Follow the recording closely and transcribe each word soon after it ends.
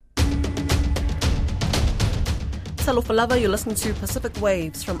Talofa lava, you're listening to Pacific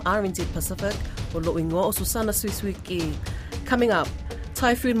Waves from RNZ Pacific, o Lo'ingo o Susana Suisuiki. Coming up,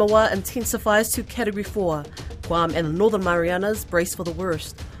 Typhoon Mawar intensifies to Category 4. Guam and the Northern Marianas brace for the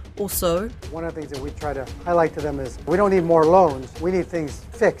worst. Also, one of the things that we try to highlight to them is we don't need more loans, we need things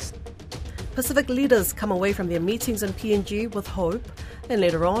fixed. Pacific leaders come away from their meetings in PNG with hope, and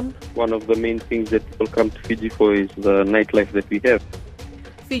later on, one of the main things that people come to Fiji for is the nightlife that we have.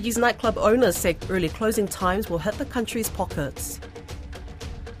 Fiji's nightclub owners say early closing times will hit the country's pockets.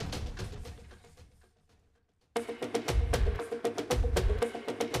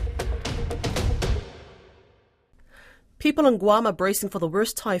 People in Guam are bracing for the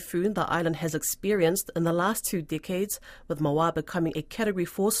worst typhoon the island has experienced in the last 2 decades, with Mawar becoming a Category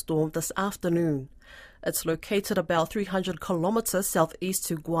 4 storm this afternoon. It's located about 300 kilometres southeast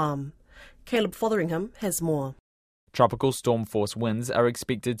to Guam. Caleb Fotheringham has more. Tropical storm force winds are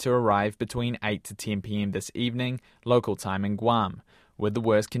expected to arrive between 8 to 10 p.m. this evening, local time in Guam, with the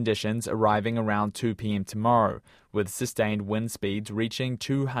worst conditions arriving around 2 p.m. tomorrow, with sustained wind speeds reaching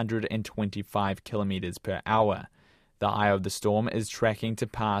 225 kilometres per hour. The eye of the storm is tracking to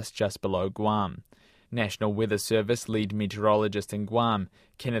pass just below Guam. National Weather Service lead meteorologist in Guam,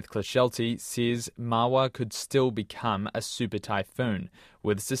 Kenneth Clishelty, says Mawar could still become a super typhoon,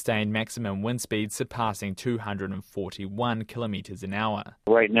 with sustained maximum wind speeds surpassing 241 kilometres an hour.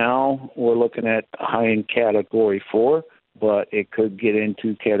 Right now, we're looking at high in Category 4, but it could get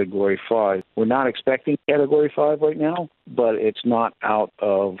into Category 5. We're not expecting Category 5 right now, but it's not out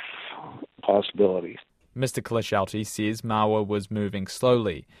of possibilities. Mr. Clishelty says Mawar was moving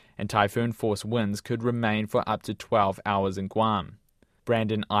slowly, and typhoon-force winds could remain for up to 12 hours in Guam.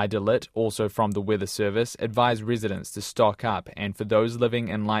 Brandon Idalit, also from the Weather Service, advised residents to stock up and for those living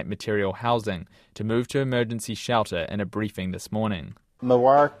in light material housing to move to emergency shelter in a briefing this morning.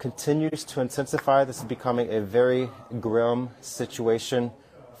 Mawar continues to intensify. This is becoming a very grim situation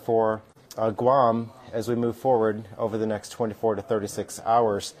for Guam as we move forward over the next 24 to 36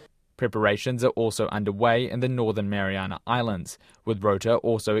 hours. Preparations are also underway in the Northern Mariana Islands, with Rota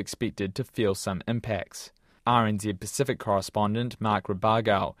also expected to feel some impacts. RNZ Pacific correspondent Mark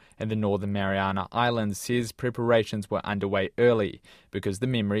Rabagao in the Northern Mariana Islands says preparations were underway early because the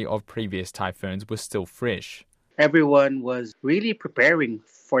memory of previous typhoons was still fresh. Everyone was really preparing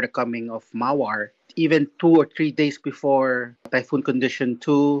for the coming of Mawar. Even 2 or 3 days before Typhoon Condition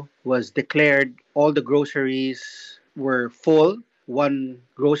 2 was declared, all the groceries were full. One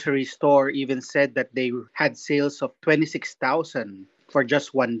grocery store even said that they had sales of 26,000 for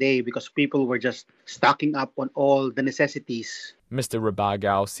just one day because people were just stocking up on all the necessities. Mr.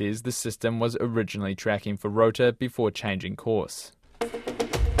 Rabagao says the system was originally tracking for Rota before changing course.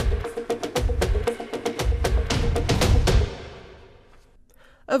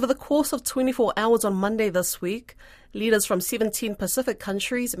 Over the course of 24 hours on Monday this week, leaders from 17 Pacific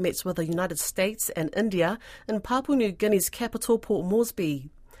countries met with the United States and India in Papua New Guinea's capital, Port Moresby.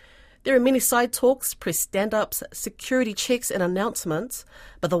 There are many side talks, press stand-ups, security checks and announcements,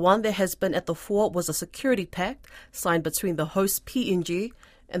 but the one that has been at the fore was a security pact signed between the host PNG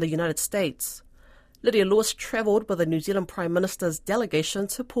and the United States. Lydia Lewis travelled with the New Zealand Prime Minister's delegation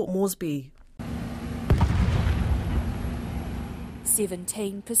to Port Moresby.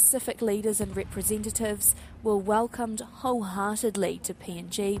 17 Pacific leaders and representatives were welcomed wholeheartedly to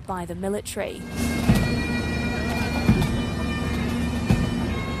PNG by the military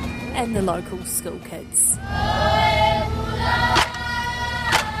and the local school kids.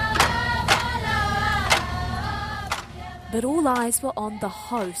 But all eyes were on the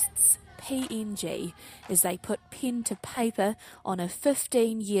hosts, PNG, as they put pen to paper on a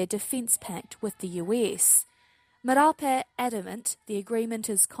 15-year defence pact with the US. Marape adamant the agreement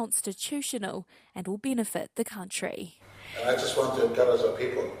is constitutional and will benefit the country. And I just want to encourage our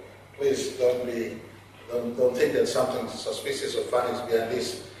people, please don't think that something suspicious or funny is behind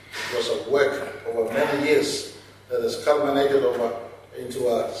this. It was a work over many years that has culminated into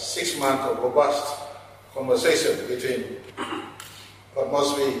a 6-month of robust conversation between Port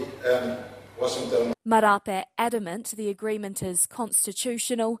Moresby and Washington. Marape adamant the agreement is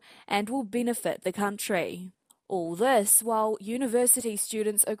constitutional and will benefit the country. All this while university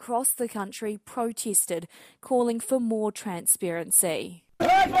students across the country protested, calling for more transparency.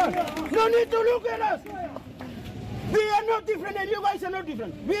 No need to look at us. We are not different and you guys are not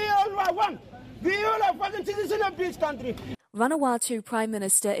different. We all are one. We all are fucking citizens of this country. Vanuatu Prime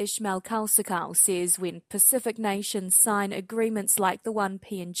Minister Ismail Kalsakal says when Pacific nations sign agreements like the one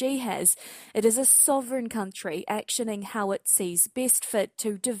PNG has, it is a sovereign country actioning how it sees best fit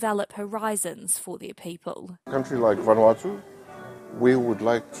to develop horizons for their people. A country like Vanuatu, we would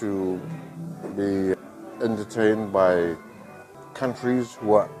like to be entertained by countries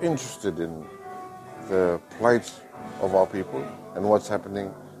who are interested in the plight of our people and what's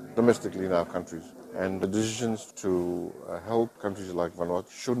happening domestically in our countries. And the decisions to help countries like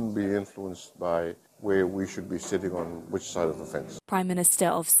Vanuatu shouldn't be influenced by where we should be sitting on which side of the fence. Prime Minister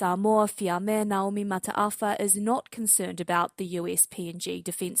of Samoa, Fiame Naomi Mataafa, is not concerned about the US PNG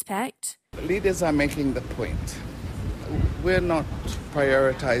Defence Pact. Leaders are making the point. We're not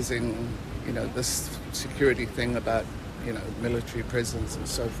prioritising, this security thing about, military presence and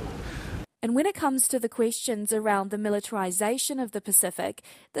so forth. And when it comes to the questions around the militarisation of the Pacific,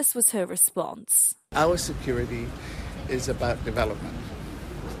 this was her response. Our security is about development,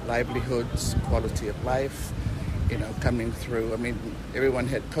 livelihoods, quality of life, coming through. I mean, everyone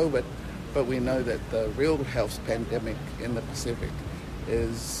had COVID, but we know that the real health pandemic in the Pacific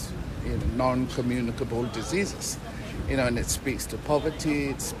is non-communicable diseases. And it speaks to poverty,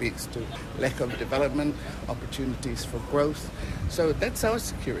 it speaks to lack of development, opportunities for growth. So that's our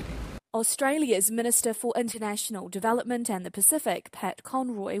security. Australia's Minister for International Development and the Pacific, Pat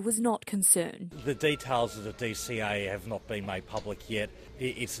Conroy, was not concerned. The details of the DCA have not been made public yet.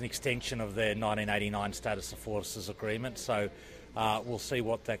 It's an extension of their 1989 Status of Forces Agreement, so we'll see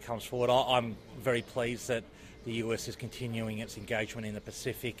what that comes forward. I'm very pleased that the US is continuing its engagement in the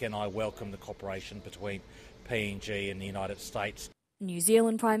Pacific, and I welcome the cooperation between PNG and the United States. New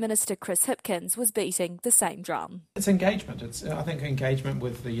Zealand Prime Minister Chris Hipkins was beating the same drum. It's engagement. I think engagement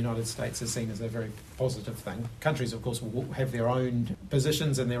with the United States is seen as a very positive thing. Countries, of course, will have their own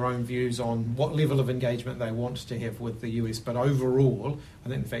positions and their own views on what level of engagement they want to have with the US. But overall, I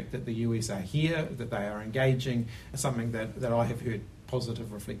think the fact that the US are here, that they are engaging, is something that I have heard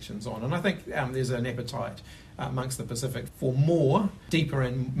positive reflections on. And I think there's an appetite amongst the Pacific for more, deeper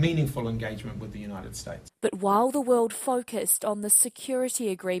and meaningful engagement with the United States. But while the world focused on the security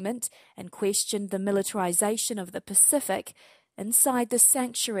agreement and questioned the militarisation of the Pacific, inside the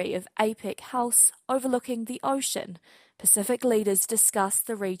sanctuary of APEC House overlooking the ocean, Pacific leaders discussed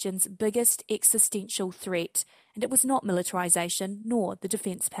the region's biggest existential threat, and it was not militarisation nor the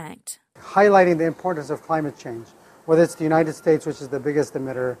Defence Pact. Highlighting the importance of climate change, whether it's the United States, which is the biggest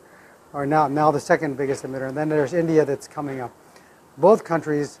emitter, or now the second biggest emitter, and then there's India that's coming up. Both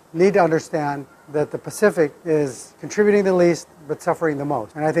countries need to understand that the Pacific is contributing the least but suffering the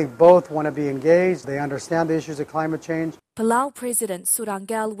most. And I think both want to be engaged. They understand the issues of climate change. Palau President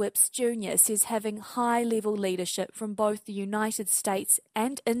Surangel Whips Jr. says having high-level leadership from both the United States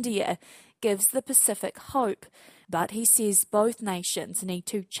and India gives the Pacific hope. But he says both nations need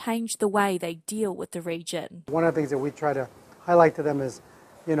to change the way they deal with the region. One of the things that we try to highlight to them is,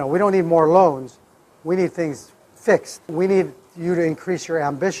 we don't need more loans. We need things fixed. We need you to increase your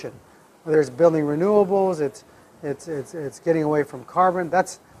ambition. Whether it's building renewables, it's getting away from carbon.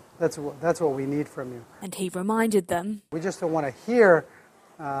 That's what we need from you. And he reminded them, we just don't want to hear.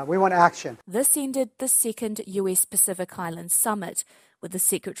 We want action. This ended the second US Pacific Islands Summit, with the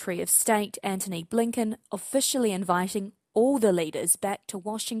Secretary of State, Antony Blinken, officially inviting all the leaders back to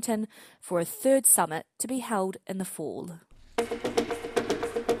Washington for a third summit to be held in the fall.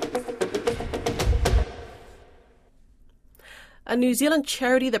 A New Zealand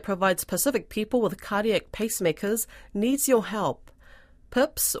charity that provides Pacific people with cardiac pacemakers needs your help.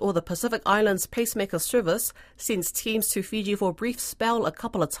 PIPS, or the Pacific Islands Pacemaker Service, sends teams to Fiji for a brief spell a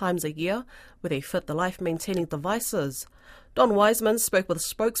couple of times a year, where they fit the life-maintaining devices. Don Wiseman spoke with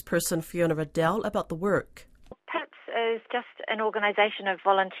spokesperson Fiona Riddell about the work. PIPS is just an organisation of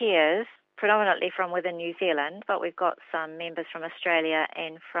volunteers, predominantly from within New Zealand, but we've got some members from Australia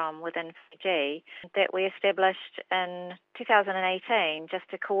and from within Fiji, that we established in 2018 just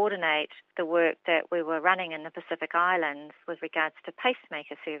to coordinate the work that we were running in the Pacific Islands with regards to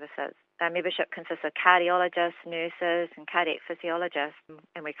pacemaker services. Our membership consists of cardiologists, nurses and cardiac physiologists,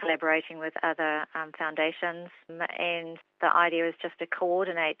 and we're collaborating with other foundations, and the idea is just to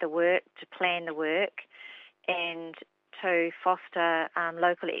coordinate the work, to plan the work, and to foster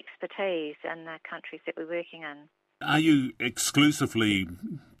local expertise in the countries that we're working in. Are you exclusively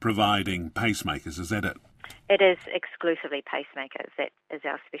providing pacemakers? Is that it? It is exclusively pacemakers. That is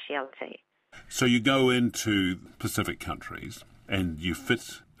our speciality. So you go into Pacific countries and you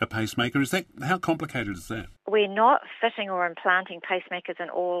fit a pacemaker. How complicated is that? We're not fitting or implanting pacemakers in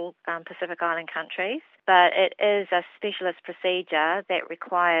all Pacific Island countries, but it is a specialist procedure that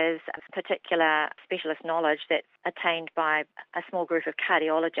requires particular specialist knowledge that's attained by a small group of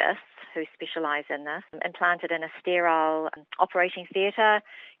cardiologists who specialise in this, implanted in a sterile operating theatre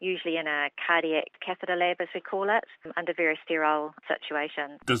usually in a cardiac catheter lab, as we call it, under very sterile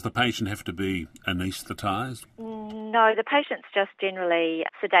situations. Does the patient have to be anaesthetised? No, the patient's just generally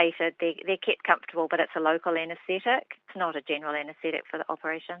sedated. They're kept comfortable, but it's a local anaesthetic. It's not a general anaesthetic for the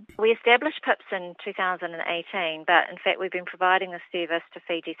operation. We established PIPS in 2018, but in fact we've been providing this service to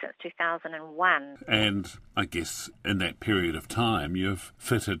Fiji since 2001. And I guess in that period of time you've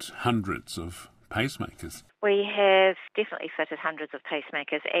fitted hundreds of pacemakers. We have definitely fitted hundreds of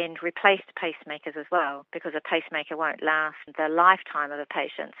pacemakers and replaced pacemakers as well, because a pacemaker won't last the lifetime of a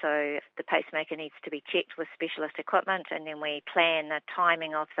patient. So the pacemaker needs to be checked with specialist equipment, and then we plan the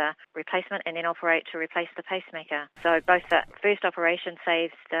timing of the replacement and then operate to replace the pacemaker. So both the first operation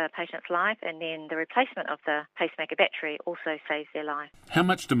saves the patient's life, and then the replacement of the pacemaker battery also saves their life. How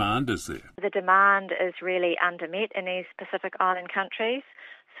much demand is there? The demand is really undermet in these Pacific Island countries.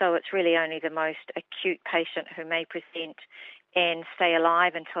 So it's really only the most acute patient who may present and stay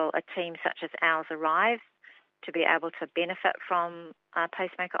alive until a team such as ours arrives to be able to benefit from a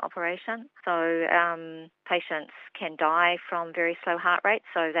pacemaker operation. So patients can die from very slow heart rates,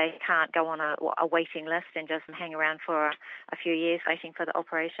 so they can't go on a waiting list and just hang around for a few years waiting for the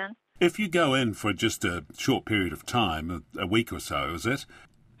operation. If you go in for just a short period of time, a week or so, is it?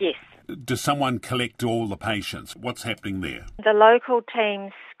 Yes. Does someone collect all the patients? What's happening there? The local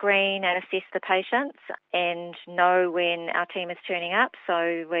teams screen and assess the patients and know when our team is turning up,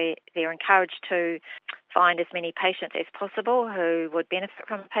 so they're encouraged to find as many patients as possible who would benefit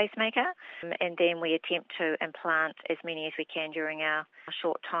from a pacemaker, and then we attempt to implant as many as we can during our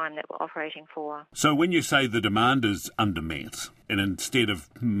short time that we're operating for. So when you say the demand is undermet, and instead of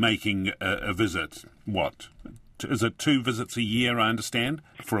making a visit, what? Is it 2 visits a year, I understand,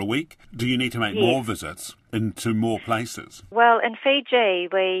 for a week? Do you need to make more visits into more places? Well, in Fiji,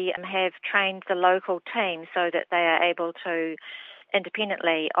 we have trained the local team so that they are able to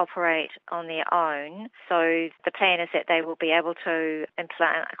independently operate on their own. So the plan is that they will be able to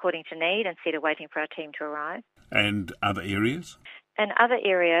implant according to need instead of waiting for our team to arrive. And other areas? In other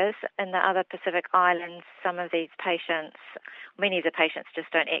areas, in the other Pacific Islands, many of the patients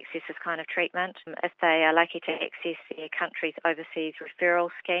just don't access this kind of treatment. If they are lucky to access their country's overseas referral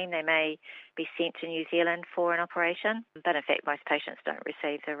scheme, they may be sent to New Zealand for an operation. But in fact, most patients don't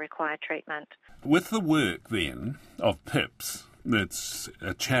receive the required treatment. With the work, then, of PIPS, that's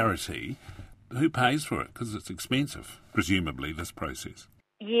a charity, who pays for it? Because it's expensive, presumably, this process.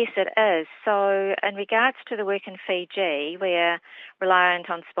 Yes, it is. So in regards to the work in Fiji, we're reliant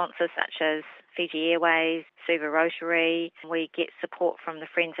on sponsors such as Fiji Airways, Suva Rotary. We get support from the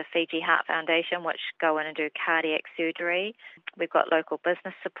Friends of Fiji Heart Foundation, which go in and do cardiac surgery. We've got local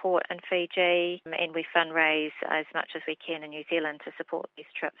business support in Fiji, and we fundraise as much as we can in New Zealand to support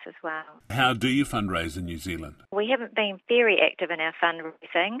these trips as well. How do you fundraise in New Zealand? We haven't been very active in our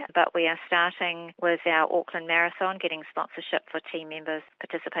fundraising, but we are starting with our Auckland Marathon, getting sponsorship for team members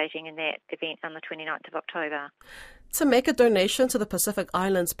participating in that event on the 29th of October. To make a donation to the Pacific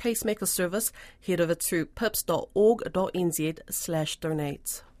Islands Pacemaker Service, head over to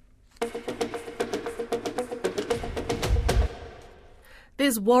pips.org.nz/donate.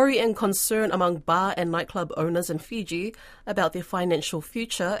 There's worry and concern among bar and nightclub owners in Fiji about their financial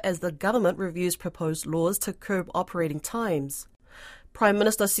future as the government reviews proposed laws to curb operating times. Prime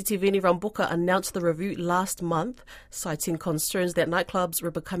Minister Sitiveni Rabuka announced the review last month, citing concerns that nightclubs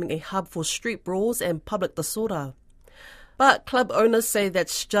were becoming a hub for street brawls and public disorder. But club owners say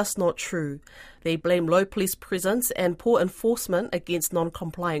that's just not true. They blame low police presence and poor enforcement against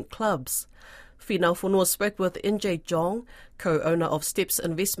non-compliant clubs. Finau Fonua spoke with NJ Jong, co-owner of Steps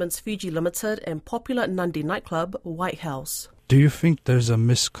Investments Fiji Limited and popular Nandi nightclub, White House. Do you think there's a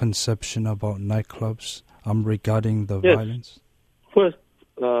misconception about nightclubs regarding the violence? First,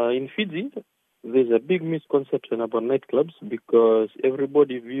 in Fiji, there's a big misconception about nightclubs because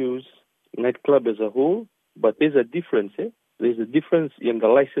everybody views nightclub as a whole, but there's a difference. There's a difference in the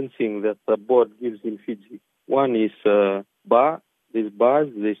licensing that the board gives in Fiji. One is bar, there's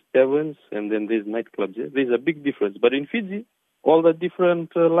bars, there's taverns, and then there's nightclubs. There's a big difference. But in Fiji, all the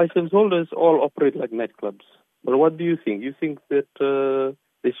different license holders all operate like nightclubs. But what do you think? You think that there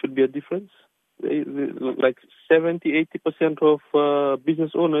should be a difference? Like 70-80% of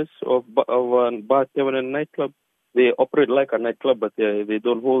business owners of bar, tavern, and nightclub, they operate like a nightclub, but they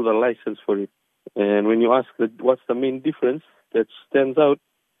don't hold a license for it. And when you ask what's the main difference that stands out,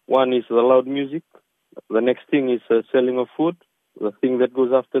 one is the loud music. The next thing is selling of food. The thing that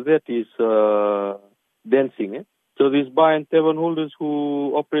goes after that is dancing. So these bar and tavern holders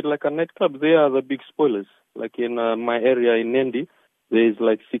who operate like a nightclub, they are the big spoilers. Like in my area in Nandi, there's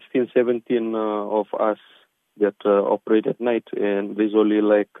like 16, 17 of us that operate at night, and there's only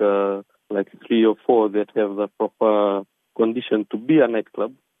like 3 or 4 that have the proper condition to be a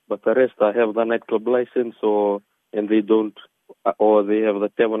nightclub, but the rest have the nightclub license and they don't, or they have the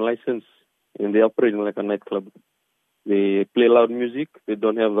tavern license and they operate like a nightclub. They play loud music, they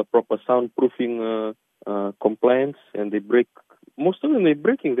don't have the proper soundproofing compliance, and most of them they're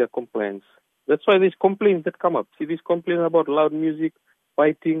breaking their compliance. That's why there's complaints that come up. See, these complaints about loud music,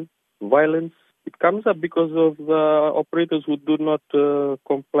 fighting, violence, it comes up because of the operators who do not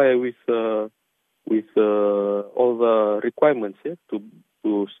comply with all the requirements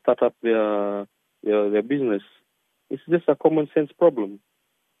to start up their business. It's just a common sense problem.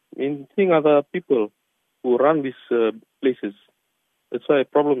 Think other people who run these places. That's why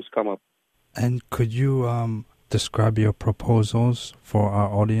problems come up. And could you describe your proposals for our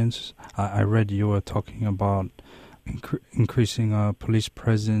audience? I read you were talking about increasing police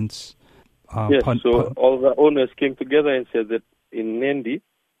presence. Yes, all the owners came together and said that in Nandi,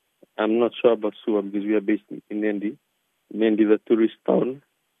 I'm not sure about Suva because we are based in Nandi, the tourist town,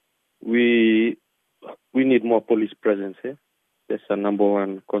 we need more police presence here. That's a number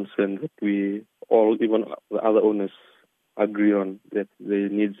one concern that we all, even the other owners, agree on, that there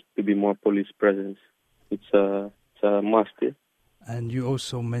needs to be more police presence. It's a must. And you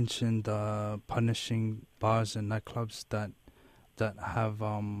also mentioned punishing bars and nightclubs that have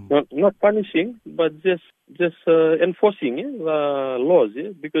not punishing, but just enforcing the laws,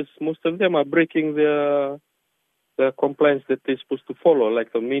 because most of them are breaking the compliance that they're supposed to follow.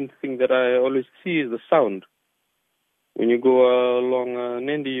 Like the main thing that I always see is the sound. When you go along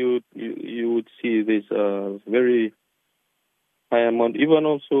Nandi, you would see there's a very high amount. Even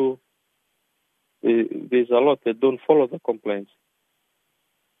also, there's a lot that don't follow the compliance,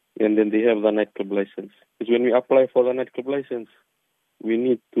 and then they have the nightclub license. Because when we apply for the nightclub license, we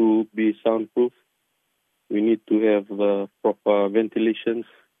need to be soundproof. We need to have the proper ventilations,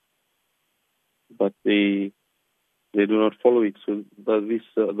 but they do not follow it. So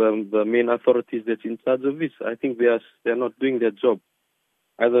the main authorities that's in charge of this, I think they are not doing their job.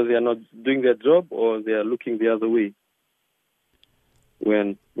 Either they are not doing their job or they are looking the other way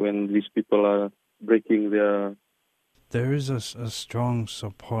when these people are breaking their... There is a strong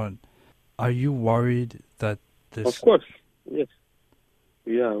support. Are you worried that this... Of course, yes.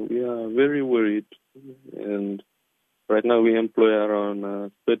 We are very worried. And right now we employ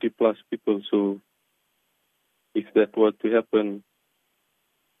around 30 plus people, so if that were to happen,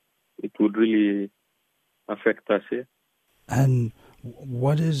 it would really affect us here. And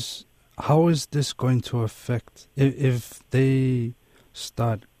how is this going to affect, if they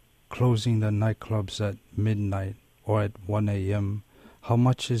start closing the nightclubs at midnight or at 1 a.m., how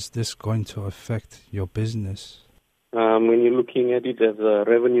much is this going to affect your business? When you're looking at it as a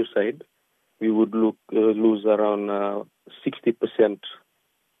revenue side, we would lose around 60%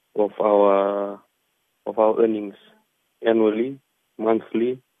 of our earnings annually,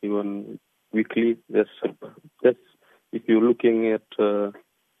 monthly, even weekly. That's if you're looking at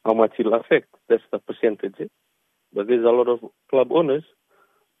how much it'll affect. That's the percentage. But there's a lot of club owners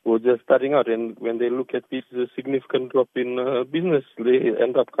who are just starting out, and when they look at this significant drop in business, they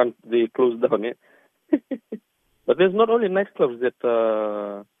they close down. But there's not only nightclubs that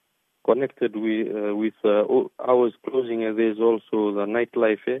are connected with hours closing. There's also the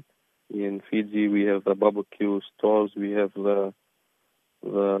nightlife. In Fiji, we have the barbecue stalls. We have the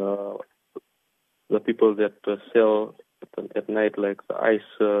people that sell at night, like the ice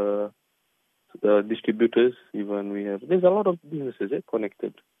distributors. Even there's a lot of businesses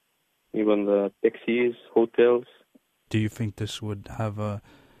connected. Even the taxis, hotels. Do you think this would have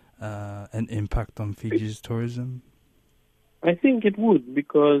an impact on Fiji's tourism? I think it would,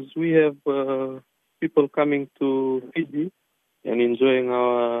 because we have people coming to Fiji and enjoying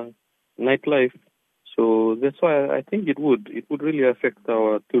our nightlife. So that's why I think it would. It would really affect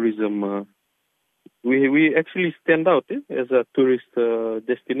our tourism. We actually stand out as a tourist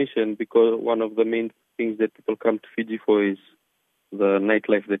destination, because one of the main things that people come to Fiji for is the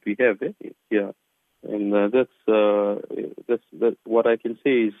nightlife that we have here. And that's what I can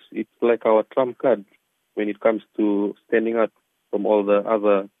say is it's like our trump card when it comes to standing out from all the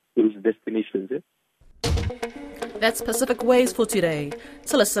other tourist destinations. That's Pacific Ways for today.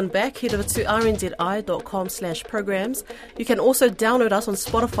 To listen back, head over to rnzi.com/programs. You can also download us on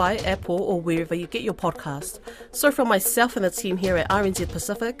Spotify, Apple, or wherever you get your podcast. So from myself and the team here at RNZ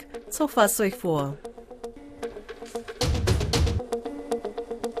Pacific, tau wha sui fua.